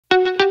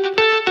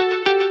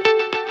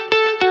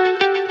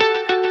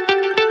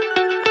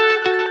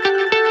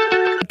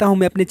करता हूं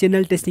मैं अपने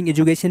चैनल टेस्टिंग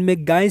एजुकेशन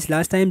में। गाइस,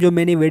 लास्ट टाइम जो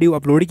मैंने वीडियो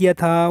अपलोड किया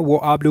था वो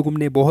आप लोगों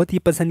ने बहुत ही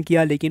पसंद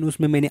किया, लेकिन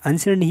उसमें मैंने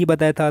आंसर नहीं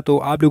बताया था। तो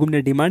आप लोगों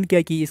ने डिमांड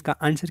किया कि इसका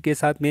आंसर के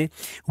साथ मैं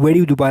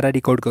वीडियो दोबारा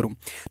रिकॉर्ड करूं।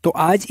 तो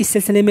आज इस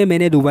सिलसिले में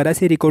मैंने दोबारा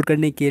से रिकॉर्ड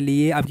करने के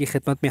लिए आपकी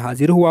खिदमत में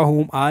हाजिर हुआ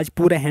हूँ। आज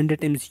पूरा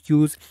 100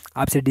 MCQs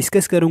आपसे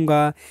डिस्कस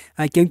करूँगा,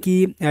 क्योंकि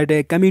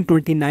कमिंग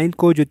 29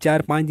 को जो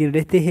 4-5 दिन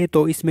रहते हैं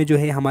तो इसमें जो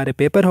है हमारा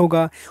पेपर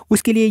होगा।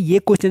 उसके लिए ये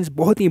क्वेश्चंस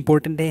बहुत ही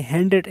इंपॉर्टेंट है।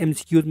 100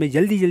 MCQs में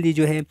जल्दी जल्दी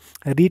जो है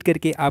रीड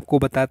करके आपको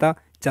बताता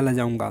चला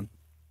जाऊंगा।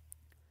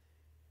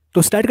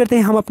 तो स्टार्ट करते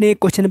हैं हम अपने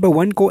क्वेश्चन नंबर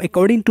 1 को।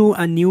 According to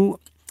a new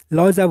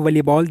laws of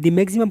volleyball the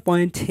maximum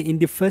point in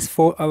the first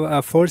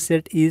four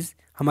set is,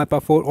 हमारे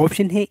पास 4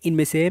 ऑप्शन है,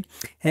 इनमें से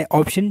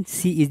option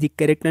C is the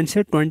correct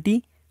answer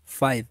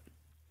 25।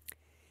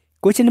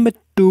 Question number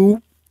 2,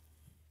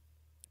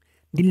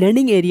 the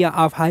learning area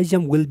of high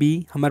jump will be,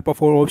 हमारे पास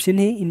 4 option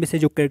है, इनमें से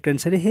जो correct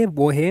answer है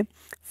वो है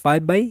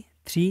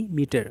 5/3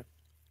 metre.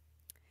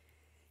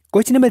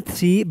 Question number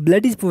 3,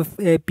 blood is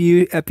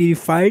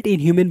purified in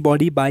human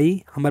body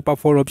by, हमारे पास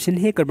 4 ऑप्शन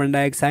है, carbon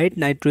dioxide,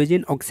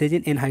 nitrogen,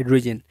 oxygen and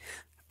hydrogen.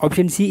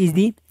 Option C is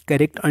the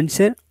correct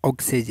answer,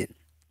 oxygen.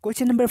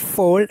 Question number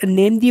 4,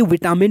 name the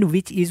vitamin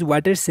which is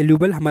water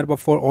soluble, हमारे पास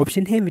 4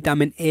 option है,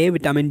 vitamin A,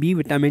 vitamin B,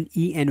 vitamin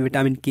E and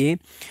vitamin के।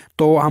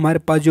 तो हमारे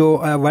पास जो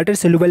water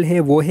soluble है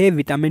वो है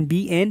vitamin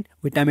B and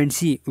vitamin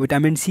C.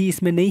 Vitamin C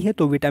इसमें नहीं है,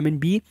 तो विटामिन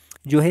बी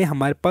जो है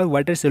हमारे पास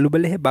वाटर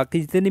सोल्यूबल है। बाकी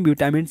जितने भी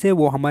विटामिन है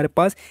वो हमारे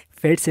पास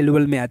फैट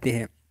सोल्यूबल में आते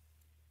हैं।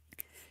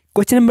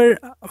 Question number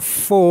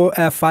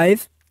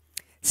 5,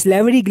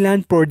 salivary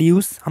gland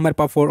produce, हमारे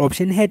पास 4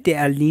 ऑप्शन है,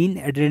 Tallinn,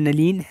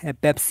 adrenaline,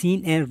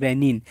 pepsin and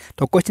rennin.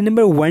 तो question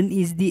number 1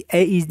 is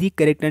the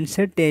correct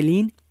answer,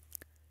 Tallinn.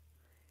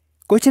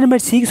 Question number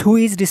 6, who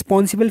is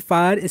responsible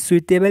for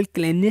suitable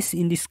cleanness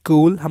in the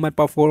school, हमारे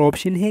पास 4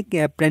 option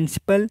है,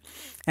 principal,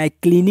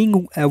 cleaning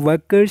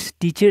workers,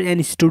 teacher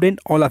and student,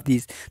 all of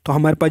these. तो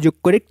हमारे पास जो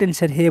correct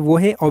answer है वो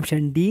है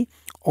option D,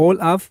 all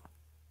of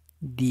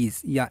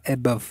these या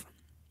above.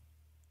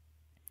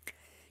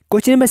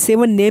 Question number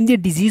 7, name the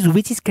disease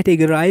which is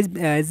categorised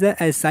as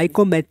a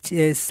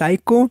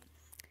psychometric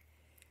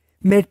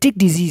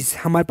disease,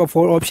 हमारे पास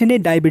 4 ऑप्शन है,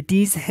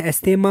 diabetes,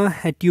 asthma,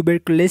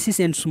 tuberculosis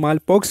and small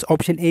pox.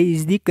 Option A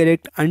is the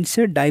correct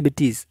answer,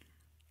 diabetes.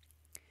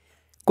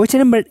 Question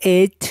number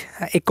 8,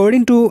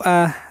 according to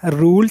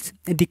rules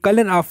the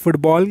colour of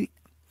football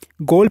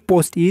goal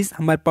post is,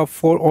 हमारे पास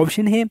 4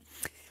 option है,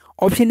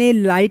 option A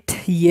light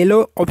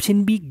yellow,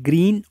 option be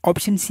green,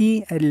 option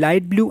C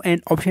light blue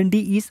and option D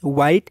is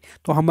white.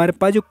 तो हमारे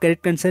पास जो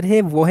correct answer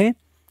है वो है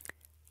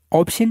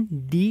option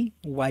D,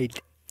 white.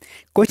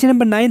 Question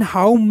number 9,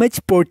 how much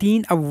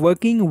protein a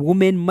working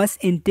women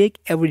must intake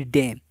every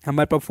day,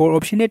 हमारे पास 4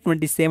 option है,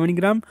 27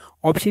 ग्राम,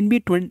 option B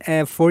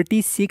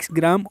 46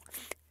 ग्राम,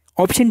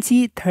 option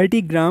C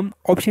 30 ग्राम,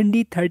 option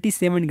D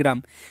 37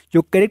 ग्राम।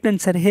 जो correct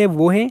answer है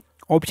वो है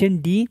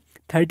option D,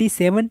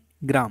 37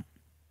 gram.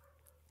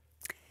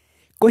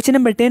 Question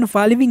number 10,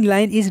 following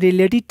line is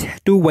related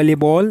to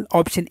volleyball,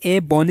 option a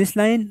bonus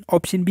line,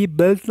 option B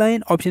belt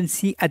line, option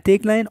C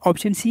attack line,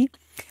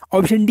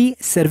 option D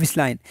service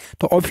line.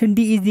 तो option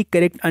D is the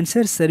correct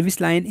answer, service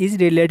line is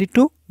related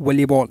to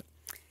volleyball.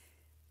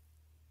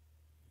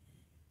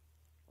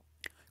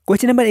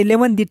 Question number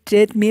 11, the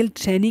treadmill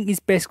training is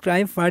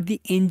prescribe for the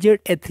injured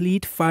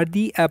athlete for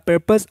the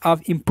purpose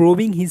of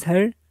improving his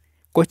her.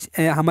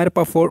 हमारे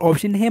पास 4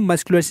 option है,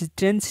 muscular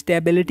strength,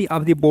 stability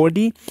of the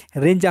body,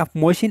 range of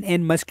motion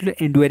and muscular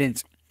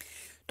endurance.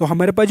 तो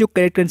हमारे पास जो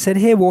correct answer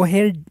है वो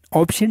है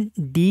option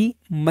D,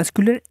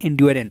 muscular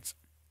endurance.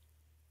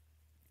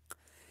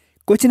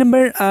 Question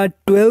number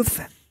 12,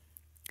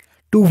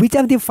 to which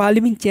of the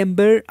following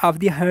chamber of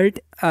the heart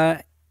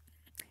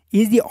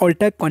is the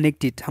alter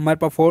connected, हमारे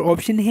पास 4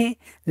 option है,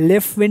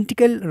 left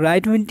ventricle,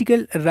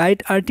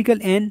 right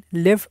article and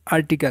left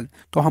article.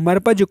 तो हमारे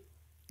पास जो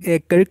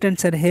करेक्ट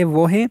आंसर है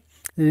वो है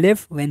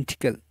left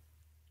ventricle.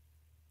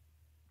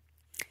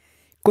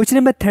 Question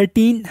number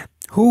 13,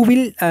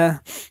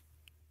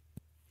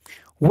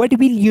 what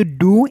will you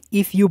do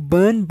if you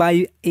burn bye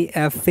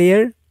A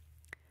fire,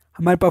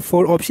 हमारे पास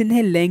 4 option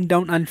है, laying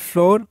down on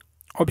floor,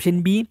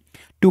 option B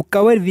to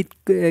cover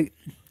with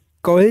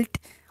Colt,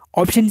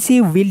 option C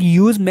will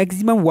use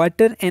maximum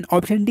water and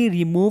option D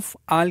remove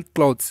all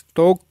clothes.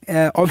 तो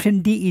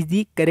option D is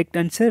the correct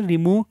answer,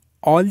 remove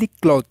all the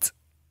clothes.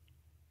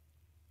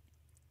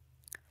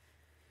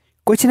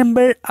 Question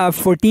number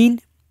 14,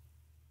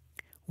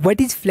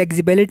 what is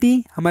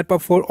flexibility, हमारे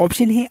पास 4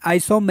 option है,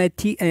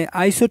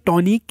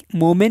 isotonic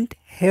moment,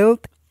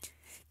 health,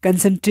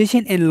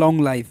 concentration and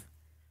long life.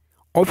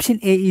 Option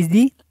A is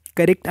the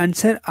correct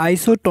answer,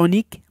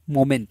 isotonic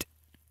moment.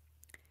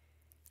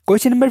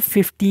 Question number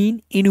 15,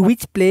 in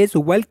which place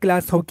world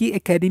class hockey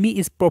academy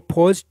is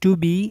propose to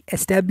be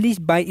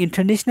established by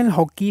international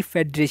hockey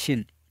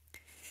federation,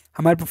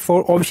 हमारे पास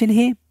 4 option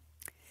है,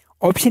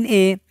 option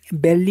A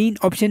Berlin,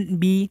 option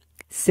B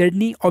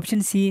Sydney,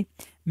 option C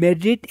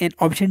Madrid and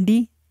option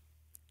D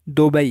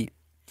Dubai.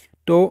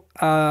 तो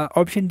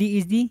option D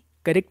is the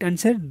correct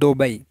answer,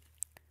 Dubai.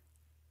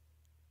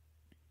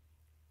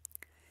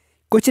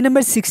 Question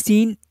number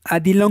 16,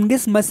 the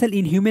longest muscle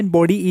in human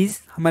body is,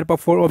 हमारे पास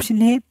 4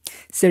 option है,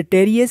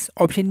 सर्टेरियस,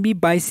 option B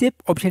bicep,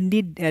 option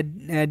D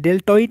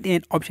deltoid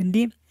and option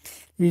D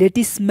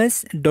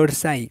latissimus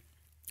डोर्साई।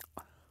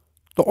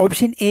 तो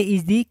option A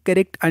is the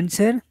correct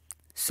answer,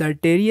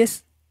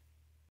 सर्टेरियस।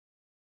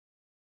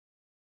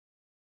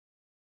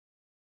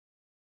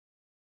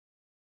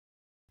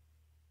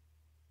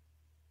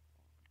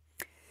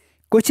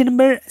 Question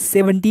number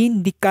 17.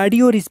 The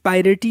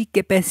cardiorespiratory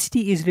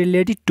capacity is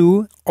related to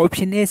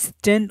option A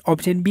strength,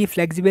 option B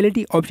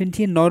flexibility, option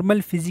C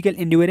normal physical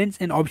endurance,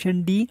 and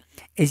option D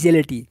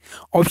agility.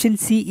 Option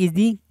C is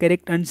the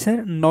correct answer,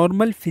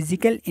 normal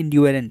physical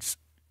endurance.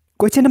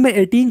 Question number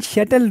 18.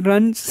 Shuttle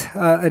runs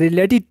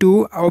related to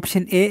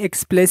option A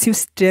explosive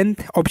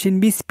strength, option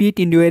B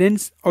speed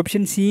endurance,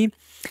 option C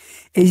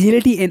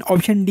agility and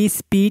option D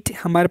speed.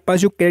 हमारे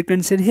पास जो correct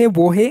answer है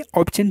वो है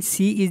option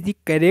C is the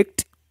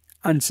correct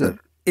answer,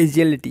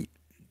 agility.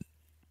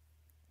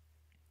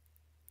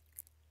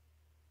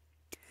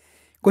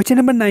 Question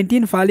number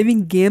 19.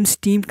 Following games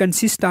team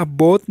consists of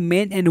both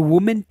men and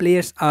women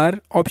players are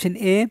option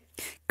A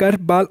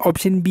curveball,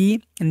 option B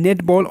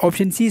netball,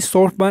 option C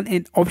softball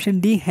and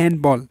option D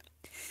handball.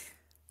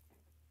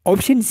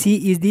 Option C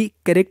is the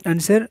correct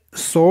answer,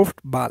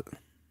 softball.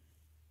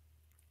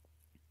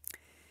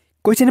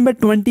 Question number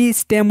 20.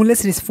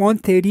 Stimulus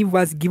response theory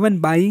was given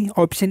by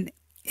option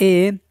A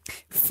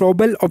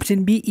Froebel, option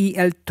B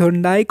E.L.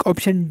 Thorndike,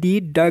 option D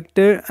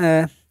Dr.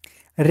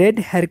 Red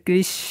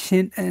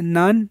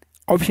Harkrishnan,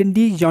 option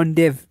D John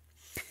Dave.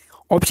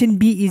 Option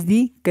B is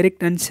the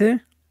correct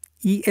answer,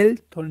 E.L.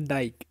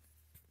 Thorndike.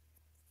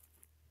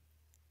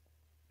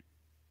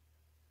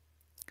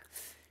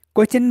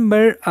 Question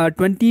number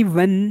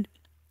 21.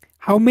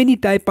 How many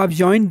type of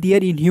joint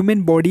there in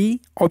human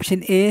body?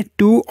 Option A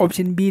 2,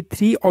 option B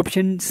 3,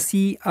 option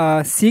C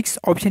 6,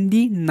 option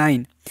D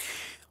 9.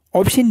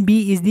 Option B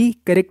is the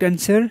correct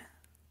answer,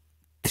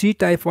 3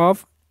 type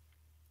of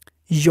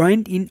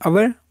joint in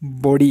our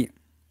body.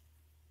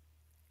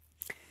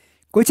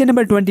 Question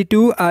number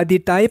 22. The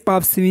type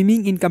of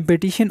swimming in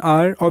competition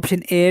are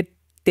option A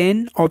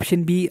 10,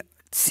 option B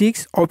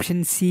 6,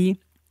 option C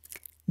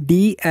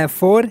D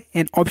 4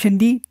 and option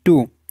D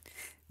 2.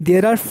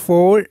 There are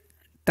 4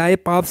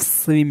 type of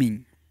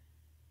swimming.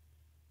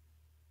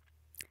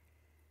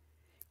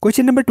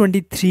 Question number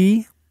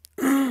 23.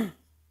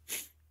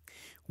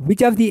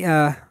 Which of the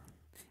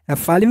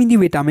following the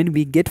vitamin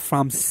we get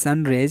from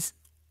sun rays?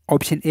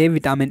 Option A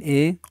vitamin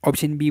A,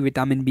 option B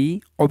vitamin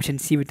B, option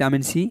C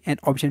vitamin C and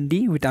option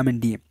D vitamin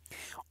D.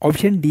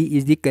 Option D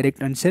is the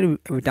correct answer,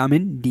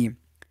 vitamin D.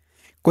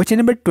 Question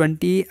number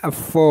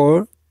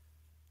 24.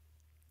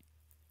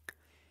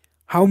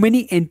 How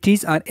many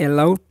entries are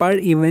allowed per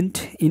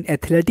event in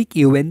athletic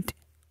event?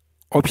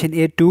 Option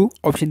A 2,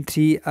 option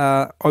 3,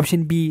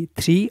 option B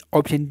 3,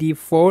 option D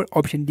 4,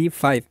 option D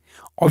 5.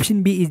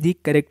 Option B is the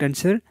correct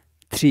answer,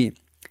 3.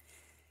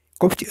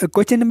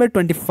 Question number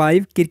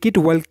 25. Cricket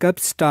World Cup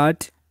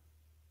start,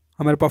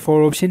 हमारे पास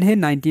 4 option है,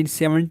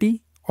 1970,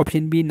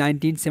 option B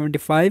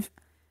 1975,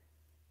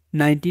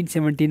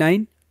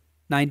 1979,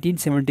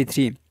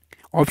 1973.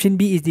 Option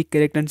B is the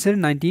correct answer,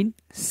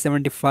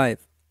 1975.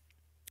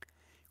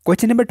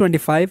 Question number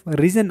 25.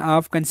 Reason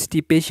of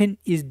constipation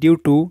is due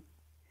to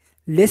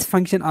less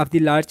function of the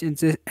large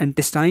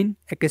intestine,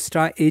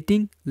 extra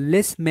eating,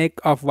 less make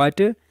of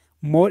water,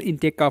 more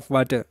intake of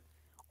water.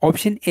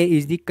 Option A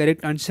is the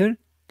correct answer,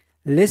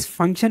 less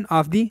function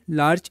of the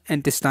large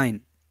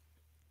intestine.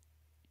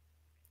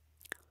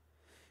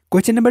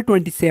 Question number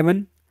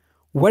 27.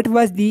 What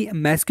was the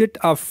mascot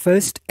of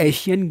first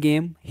Asian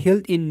game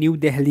held in New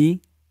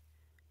Delhi?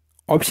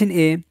 Option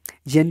A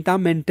Janta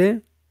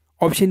Mentor,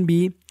 option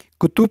B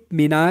Qutub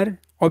Minar,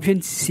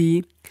 option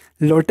C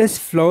Lotus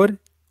Flower,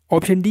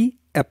 option D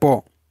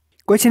Apo.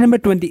 Question number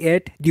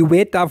 28. The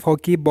weight of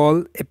hockey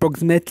ball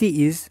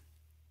approximately is,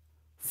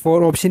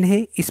 4 option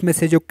है, इसमें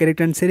से जो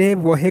correct answer है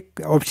वो है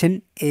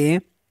option A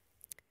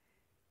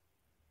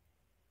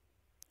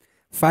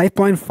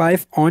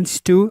 5.5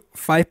 ounce to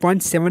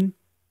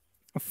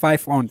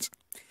 5.75 ounce.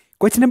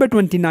 Question number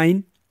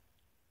 29.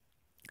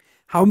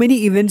 How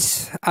many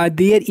events are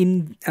there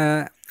in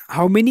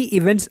how many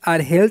events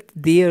are held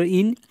there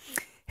in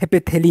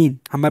heptathlon?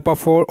 हमारे पास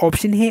 4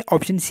 option है,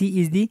 option C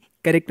is the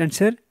correct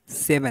answer,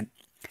 7.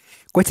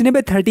 Question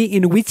number 30.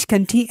 In which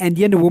country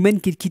Indian women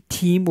cricket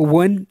team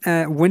won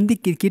the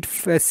cricket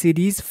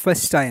series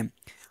first time?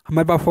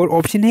 हमारे पास 4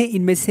 option है,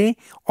 इनमें से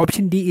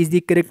option D is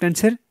the correct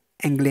answer,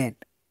 England.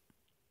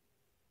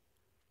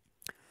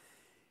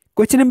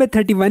 Question number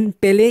 31.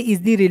 Pele is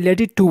the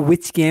related to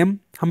which game?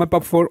 हमारे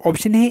पास 4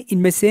 option है,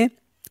 इनमें से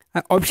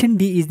option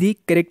D is the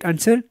correct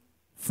answer,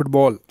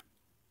 football.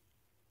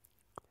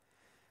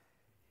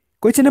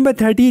 Question number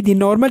 30. The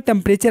normal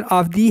temperature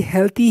of the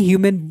healthy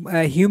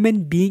human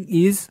being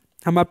is,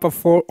 हमारे पास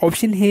 4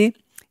 option है,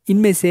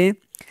 इनमें से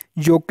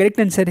जो correct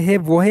answer है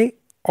वो है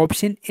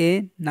option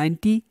A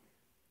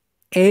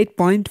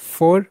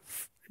 98.4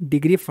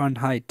 degree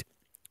Fahrenheit.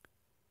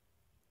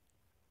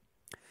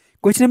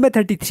 Question number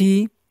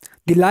 33.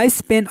 The life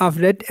span of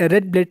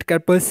red blood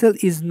corpuscle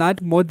is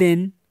not more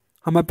than,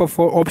 हमारे पास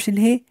 4 option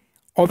है।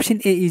 Option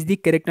A is the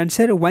correct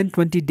answer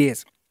 120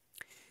 days.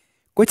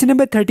 Question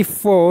number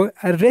 34,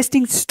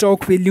 resting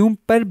stroke volume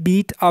पर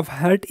beat of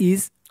heart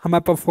is,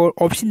 हमारे पास 4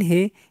 option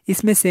है।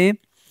 इसमें से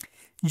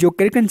जो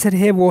correct answer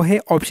है वो है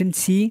option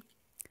C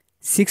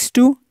 6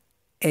 to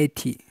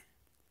 80।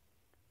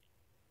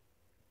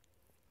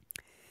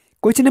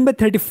 Question number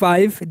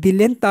 35, the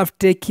length of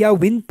trachea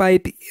wind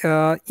pipe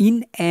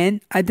in an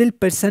adult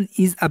person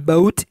is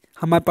about,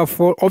 हमारे पास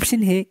 4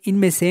 ऑप्शन है।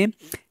 इनमें से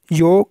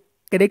जो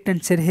करेक्ट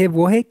आंसर है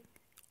वो है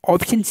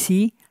option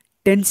C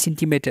 10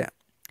 centimetre.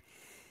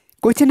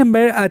 Question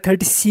number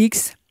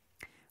 36,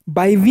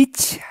 by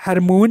which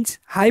hormones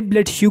high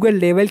blood sugar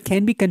level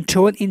can be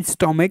control in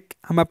stomach,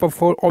 हमारे पास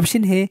 4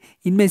 option है।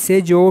 इनमें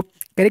से जो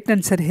करेक्ट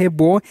आंसर है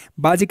वो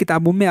बाज़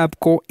किताबों में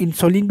आपको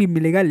इंसुलिन भी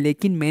मिलेगा,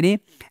 लेकिन मैंने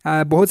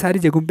बहुत सारी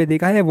जगहों पे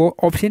देखा है वो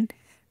option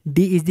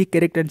D is the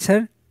correct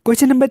answer.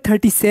 Question number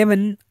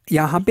 37,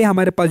 यहाँ पे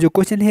हमारे पास जो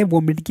क्वेश्चन है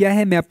वो मिट गया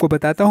है, मैं आपको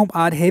बताता हूँ।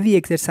 Are heavy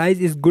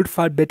exercise is good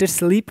for better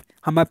sleep,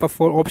 हमारे पास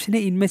 4 ऑप्शन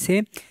है। इनमें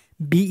से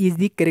B is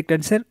the correct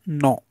answer,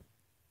 no.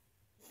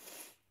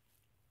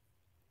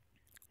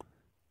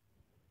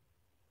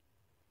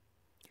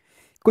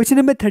 Question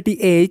number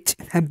 38,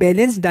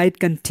 balance diet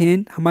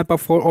content, हमारे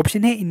पास 4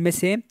 ऑप्शन है। इनमें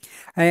से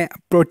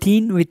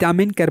protein,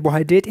 vitamin,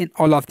 carbohydrate and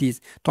all of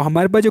these, तो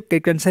हमारे पास जो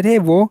करेक्ट आंसर है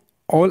वो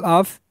all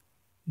of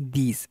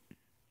these.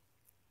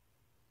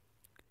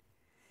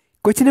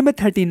 Question number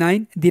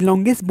 39, the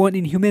longest bone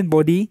in human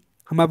body,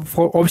 हमारे पास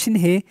 4 ऑप्शन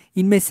है।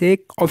 इनमें से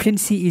option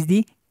C is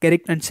the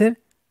correct answer,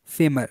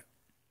 femur.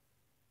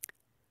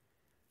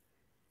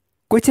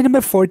 Question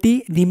number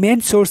 40, the main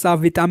source of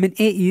vitamin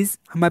A is,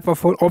 हमारे पास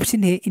 4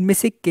 ऑप्शन है। इनमें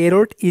से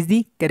carrot is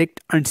the correct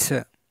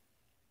answer.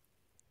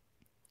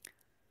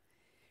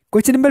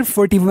 Question number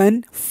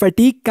 41,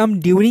 fatigue come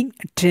during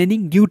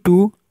training due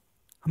to,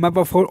 हमारे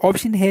पास 4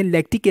 option है।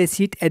 Lactic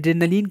acid,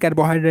 adrenaline,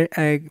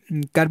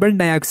 carbon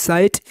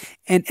dioxide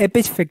and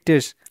Apache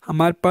factors,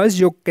 हमारे पास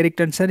जो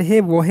correct answer है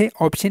वो है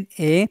option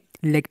A,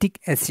 lactic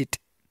acid.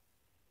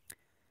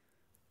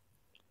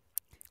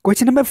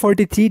 Question number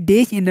 43,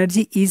 dash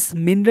energy is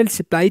mineral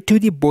supply to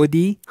the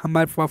body,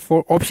 हमारे पास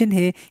 4 option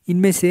है।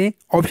 इनमें से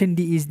option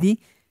D is the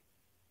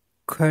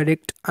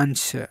correct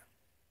answer.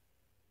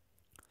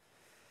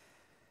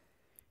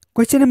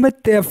 Question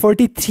number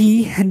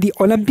 43, the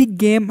Olympic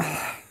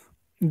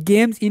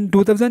games in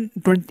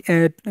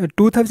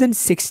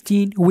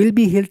 2016 will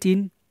be held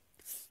in,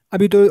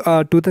 अभी तो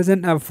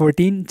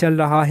 2014 चल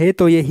रहा है,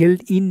 तो ये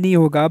हेल्ड इन नहीं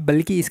होगा,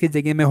 बल्कि इसके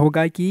जगह में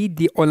होगा कि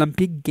the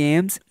Olympic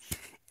games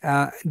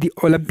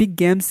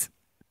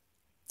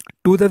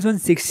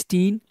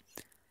 2016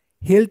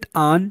 held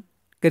on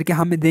करके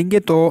हमें देंगे,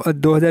 तो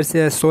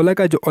 2016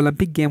 का जो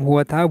ओलंपिक गेम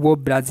हुआ था वो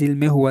ब्राज़ील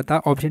में हुआ था।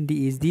 Option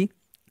D is the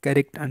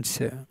correct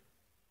answer.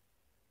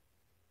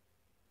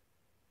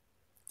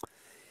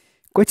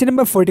 Question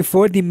number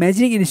 44, the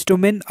measuring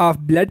instrument of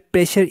blood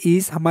pressure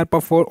is, हमारे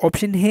पास 4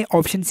 ऑप्शन है।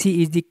 Option C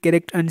is the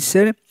correct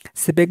answer,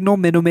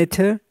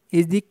 स्पेग्नोमेनोमीटर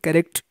is the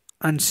correct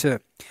answer.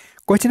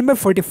 Question number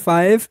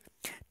 45,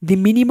 the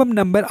minimum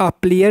number of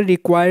player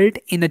required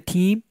in a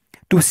team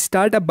to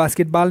start a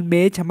basketball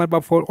match, हमारे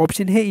पास 4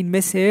 option है।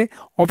 इनमें से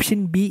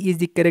option B is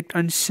the correct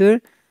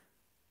answer,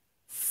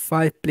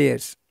 5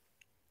 players.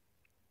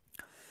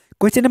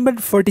 Question number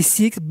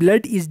 46,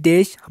 blood is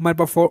dash, हमारे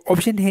पास 4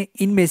 option है।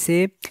 इनमें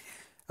से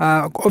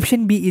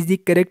option B is the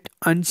correct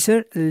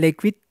answer,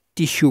 liquid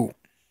tissue.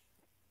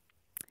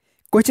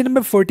 Question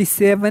number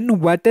 47,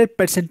 water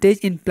percentage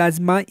in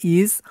plasma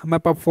is, हमारे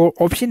पास 4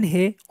 option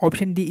है।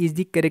 Option D is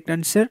the correct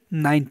answer,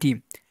 90।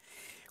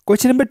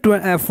 Question number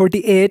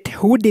 48,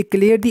 who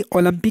declare the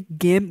Olympic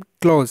game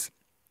close,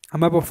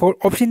 हमारे पास 4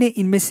 option है।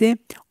 इनमें से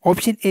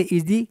option A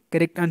is the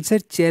correct answer,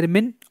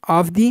 chairman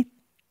of the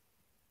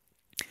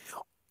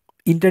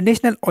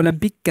international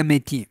Olympic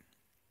committee.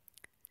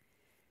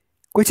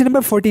 Question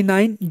number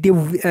 49,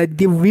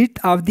 the width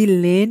of the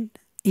lane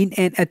in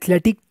an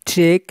athletic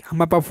track,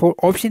 हमारे पास 4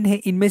 option है।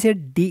 इनमें से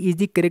D is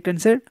the correct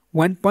answer,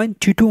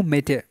 1.22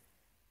 metre.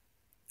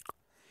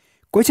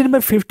 Question number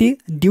 50,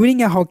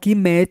 during a hockey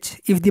match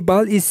if the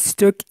ball is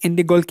stuck in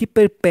the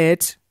goalkeeper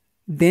pads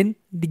then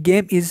the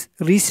game is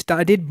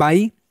restarted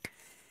bye,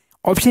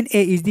 option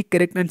A is the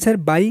correct answer,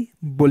 bye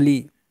bully.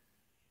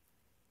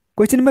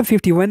 Question number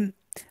 51,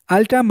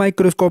 ultra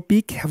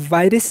microscopic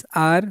virus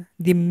are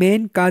the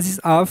main causes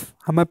of,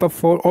 हमारे पास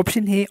 4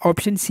 option है।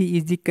 Option C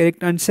is the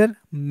correct answer,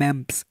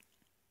 मैम्प्स।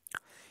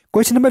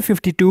 Question number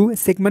 52,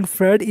 Sigmund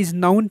Freud is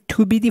noun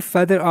to be the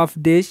father of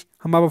dash,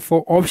 हमारे पास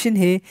 4 option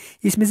है।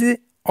 इसमें से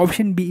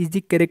option B is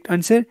the correct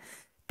answer,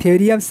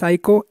 theory of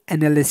psycho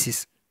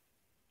analysis.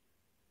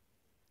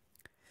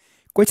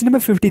 Question number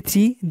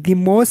 53, the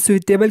most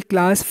suitable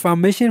class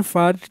formation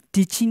for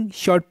teaching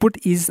shot put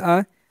is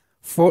a,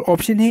 4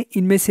 option है।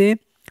 इनमें से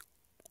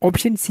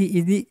option C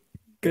is the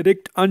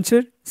correct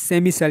answer,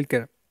 semi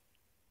circle.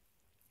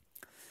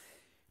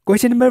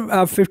 Question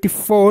number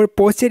 54,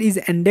 posture is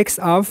index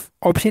of,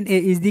 option A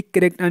is the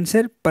correct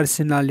answer,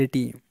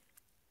 personality.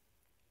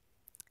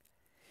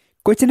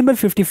 Question number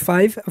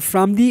 55,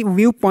 from the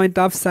view point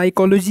of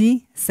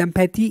psychology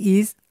sympathy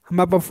is,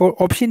 हमारे पास 4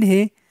 option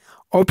है,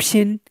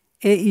 option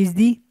A is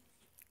the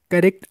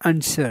correct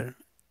answer.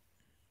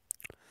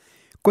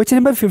 Question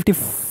number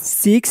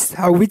 56.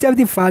 Which of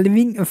the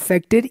following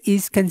factor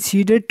is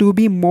considered to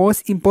be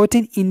most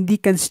important in the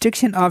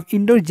construction of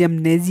indoor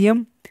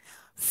gymnasium?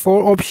 4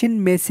 option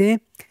में से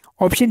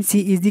option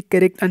C is the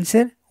correct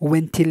answer,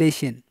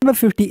 ventilation. Number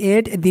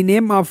 58. The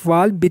name of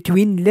wall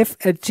between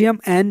left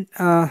atrium and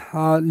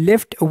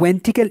left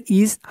ventricle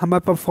is,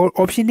 हमारे पास 4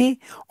 option है,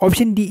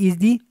 option D is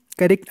the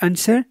correct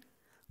answer,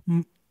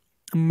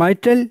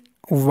 mitral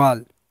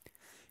wall.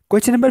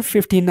 Question number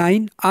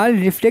 59. All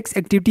reflex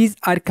activities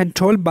are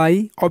controlled by,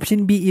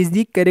 option B is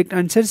the correct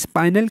answer,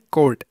 spinal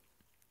cord.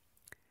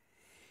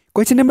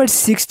 Question number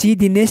 60.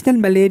 The National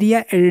Malaria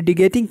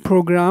Eradicating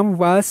Program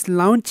was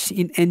launched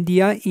in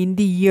India in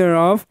the year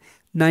of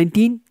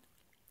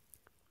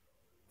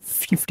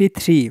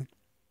 1953.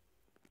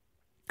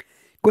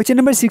 Question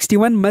number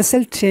 61.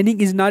 Muscle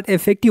training is not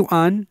effective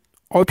on,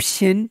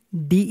 option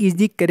D is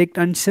the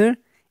correct answer,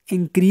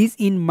 increase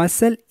in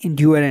muscle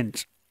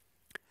endurance.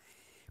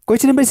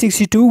 Question number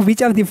 62.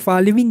 Which of the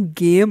following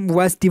game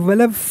was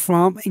developed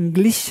from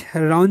English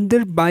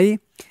rounder by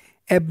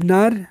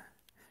Abner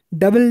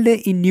Doubleday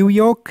in New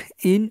York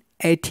in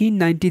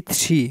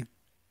 1893?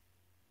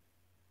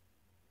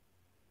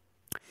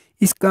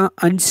 इसका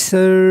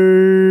answer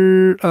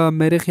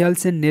मेरे ख्याल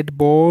से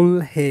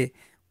netball है।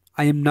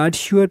 I am not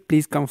sure,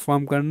 please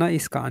confirm करना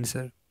इसका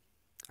answer.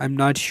 I am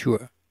not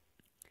sure.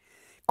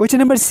 Question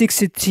number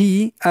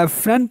 63. A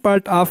front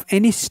part of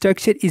any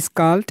structure is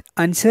called,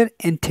 answer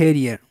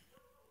anterior.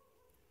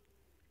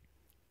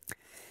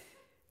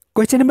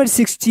 Question number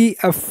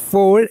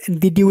 64.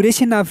 The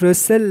duration of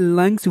Russell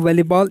Lung's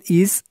volleyball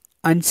is,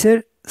 answer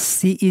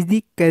C is the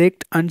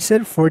correct answer,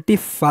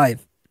 45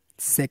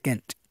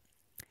 seconds.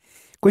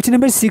 Question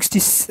number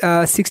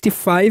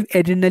 65.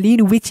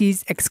 Adrenaline, which is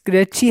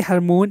excretory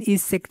hormone,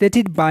 is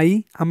secreted by,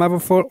 हमारे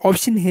 4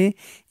 option है,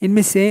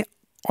 इनमें से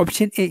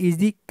option A is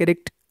the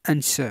correct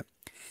answer.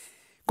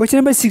 Question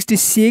number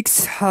 66.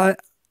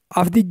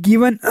 Of the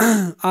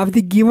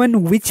given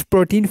which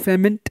protein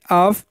ferment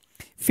of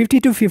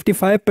 50 to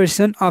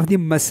 55% of the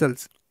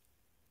muscles?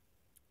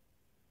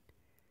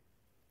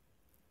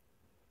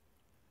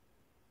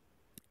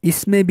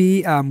 इसमें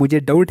भी मुझे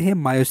doubt है,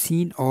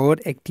 myosin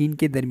और actin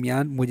के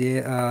दरमियान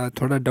मुझे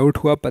थोड़ा डाउट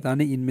हुआ, पता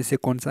नहीं इनमें से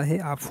कौन सा है,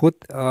 आप खुद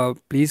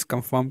प्लीज़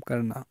कंफर्म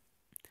करना।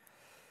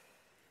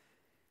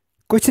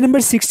 Question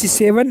number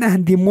 67.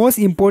 The most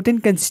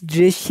important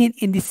consideration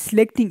in the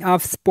selecting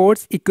of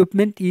sports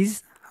equipment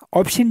is,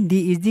 option D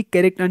is the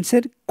correct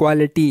answer,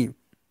 quality.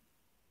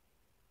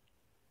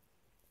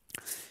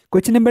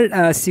 Question number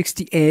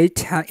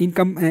 68.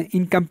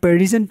 In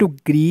comparison to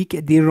Greek,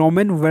 the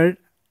Roman were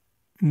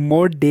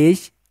more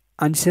dash,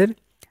 answer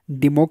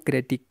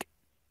democratic.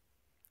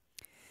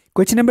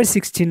 Question number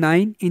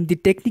 69. In the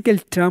technical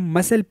term,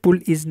 muscle pull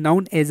is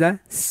known as a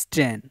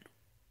strain.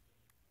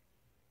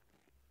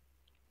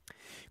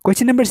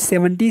 Question number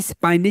 70.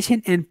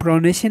 Spination and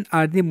pronation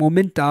are the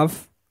movement of,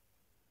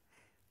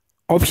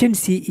 option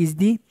C is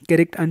the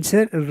correct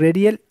answer,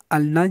 radial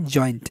ulnar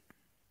joint.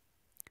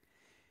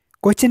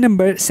 Question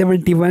number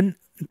 71.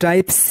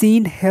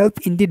 Trypsin help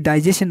in the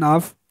digestion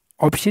of,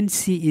 option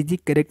C is the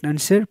correct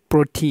answer,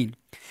 protein.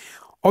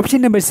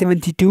 Option number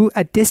 72.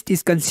 A test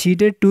is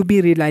considered to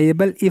be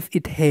reliable if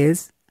it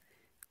has,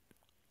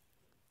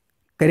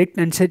 correct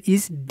answer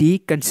is D,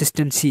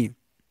 consistency.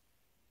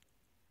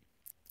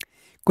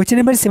 Question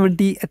number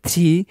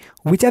 73.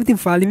 Which of the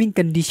following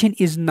condition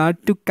is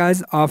not to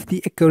cause of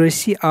the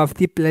accuracy of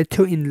the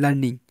plateau in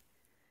learning?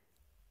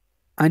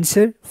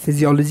 Answer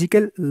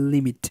physiological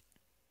limit.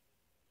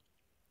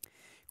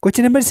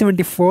 Question number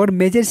 74.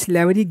 Major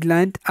salivary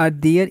glands are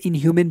there in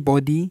human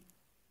body?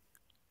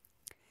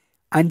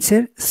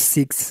 Answer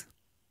 6.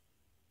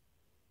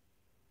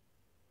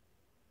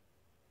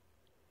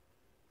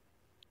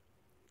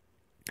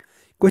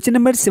 Question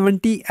number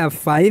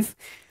 75.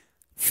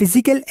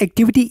 Physical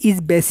activity is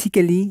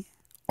basically,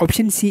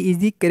 option C is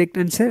the correct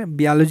answer,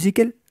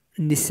 biological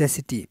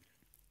necessity.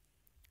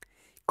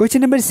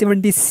 Question number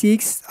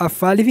 76. A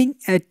following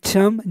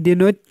term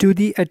denote to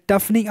the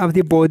toughening of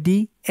the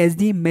body as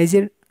the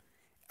major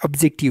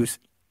objectives.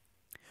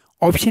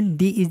 Option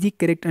D is the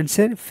correct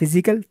answer,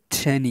 physical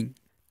training.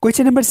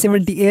 Question number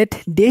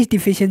 78. Dash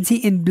deficiency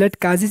in blood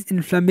causes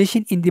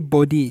inflammation in the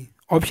body.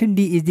 Option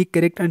D is the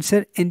correct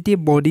answer,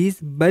 antibodies,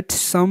 but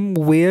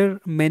somewhere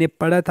मैंने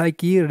पढ़ा था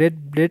कि red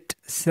blood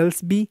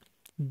cells भी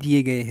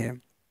दिए गए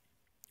हैं।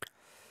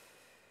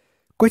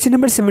 Question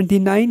number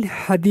 79.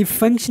 The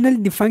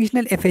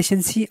functional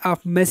efficiency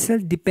of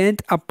muscle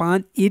depend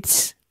upon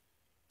its,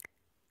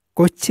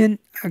 question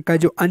का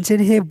जो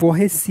आंसर है वो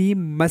है सी,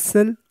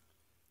 muscle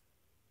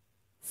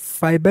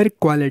fibre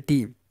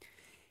quality.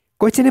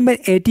 Question number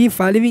 80.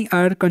 Following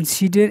are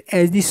considered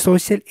as the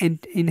social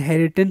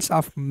inheritance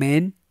of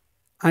man,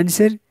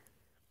 answer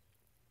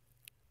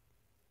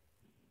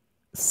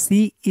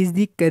C is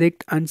the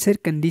correct answer,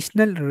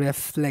 conditional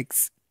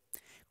reflex.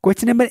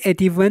 Question number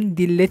 81,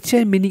 the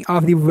lecture meaning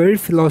of the word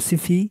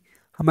philosophy,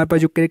 हमारे पास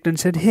जो correct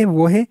answer है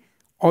वो है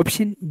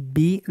option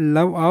B,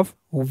 love of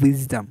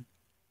wisdom.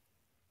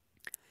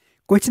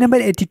 Question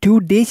number 82,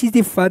 dash is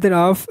the father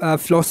of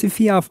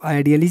philosophy of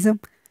idealism,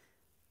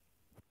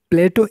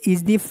 Plato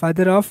is the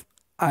father of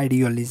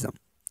idealism,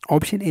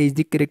 option A is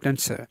the correct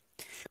answer.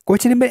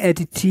 Question number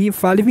 83,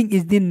 following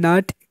is the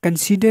not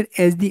considered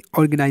as the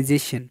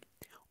organisation,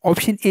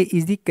 option A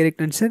is the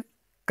correct answer,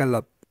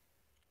 club.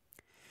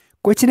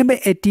 Question number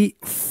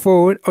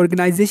 84,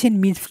 organization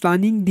means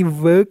planning the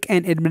work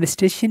and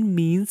administration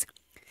means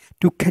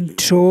to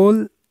control,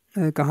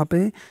 कहाँ पे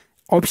है,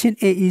 option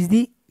A is the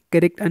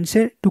correct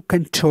answer, to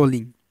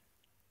controlling.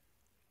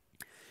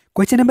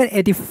 Question number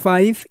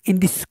 85, in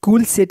the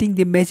school setting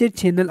the major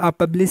channel of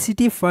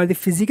publicity for the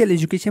physical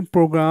education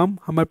programme,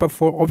 हमारे पास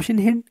 4 option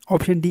है,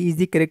 option D is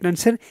the correct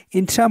answer,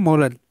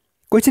 इंट्रामोरल।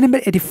 Question number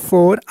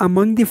 84,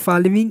 among the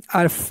following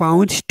are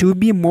found to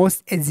be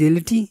most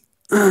agility,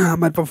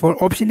 हमारे पास 4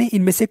 option है,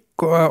 इनमें से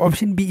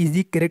option B is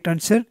the correct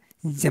answer,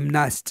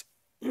 gymnast.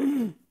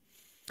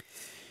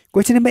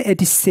 Question number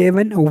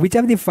 87, which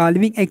of the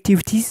following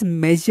activities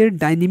major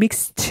dynamic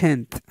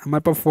strength,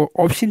 हमारे पास 4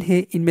 option है,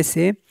 इनमें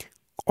से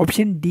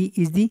option D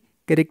is the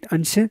correct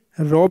answer,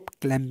 rope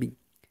climbing.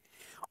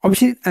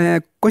 Option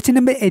question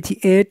number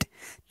 88,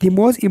 the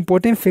most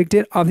important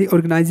factor of the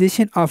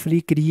organisation of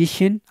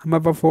recreation,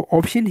 हमारे पास 4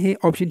 option है,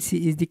 option C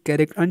is the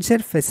correct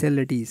answer,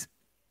 facilities.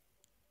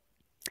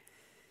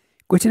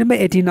 Question number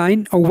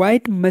 89,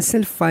 white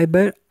muscle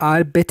fiber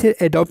are better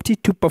adapted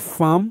to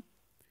perform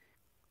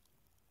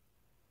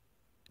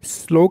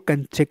slow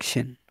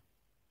contraction.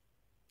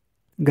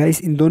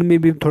 Guys in दोनों में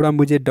भी थोड़ा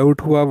मुझे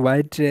doubt हुआ,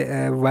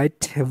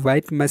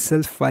 white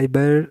muscle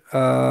fibre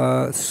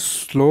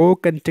slow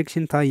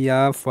contraction था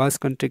या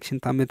फास्ट कंट्रैक्शन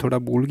था, मैं थोड़ा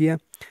भूल गया,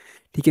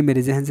 ठीक है,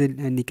 मेरे जहन से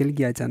निकल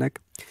गया अचानक।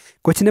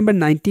 Question number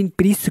 19,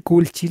 pre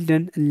school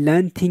children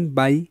learn thing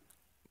bye,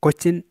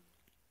 question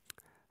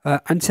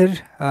answer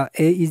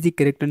A is the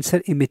correct answer,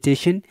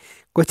 imitation.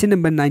 Question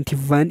number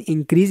 91,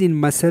 increase in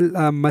muscle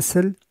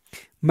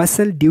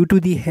due to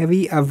the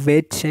heavy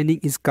weight training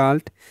is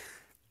called,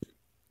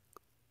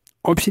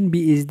 option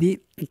B is the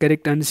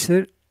correct answer,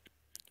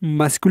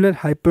 muscular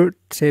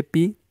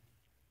hypertrophy.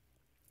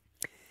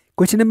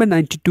 Question number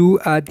 92,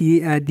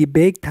 the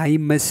back thigh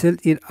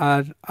muscle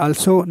are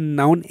also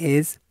known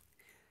as,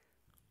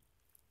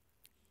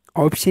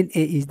 option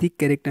A is the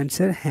correct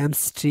answer,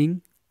 hamstring.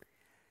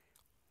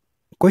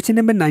 Question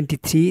number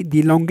 93,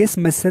 the longest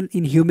muscle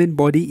in human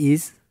body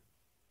is,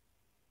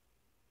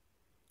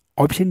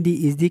 option D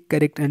is the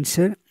correct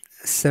answer,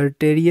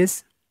 sartorius.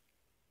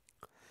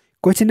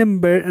 Question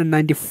number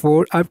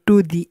 94, up to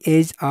the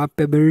age of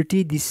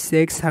puberty the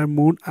sex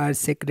hormones are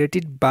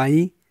secreted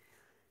by,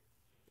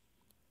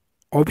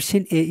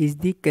 option A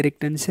is the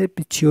correct answer,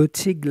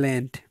 pituitary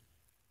gland.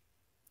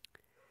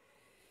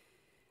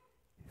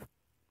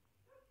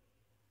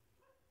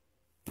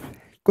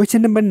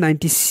 Question number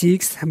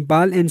 96,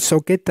 ball and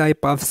socket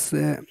type of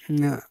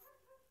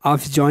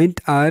joint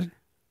are,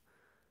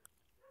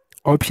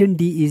 option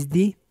D is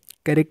the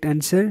correct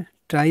answer,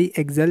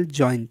 triaxial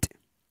joint.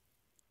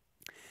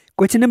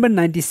 Question number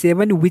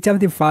 97, which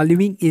of the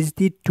following is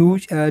the two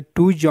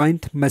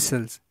joint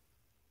muscles,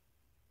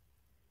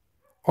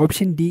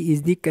 option D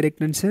is the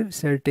correct answer,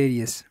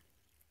 sartorius.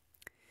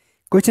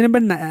 Question number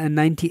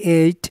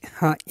 98,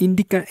 in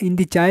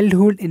the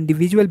childhood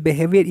individual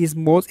behavior is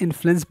most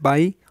influenced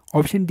by,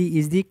 option D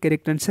is the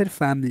correct answer,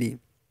 family.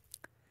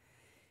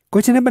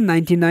 Question number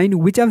 99,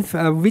 which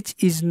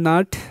is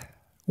not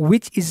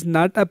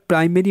a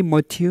primary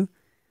motive,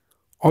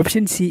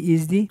 option C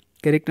is the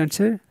correct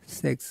answer,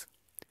 sex.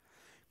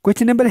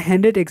 Question number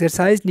 100,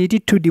 exercise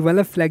needed to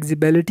develop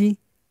flexibility,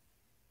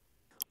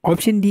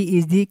 option D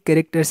is the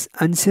correct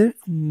answer,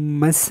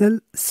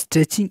 muscle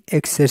stretching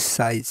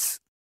exercise.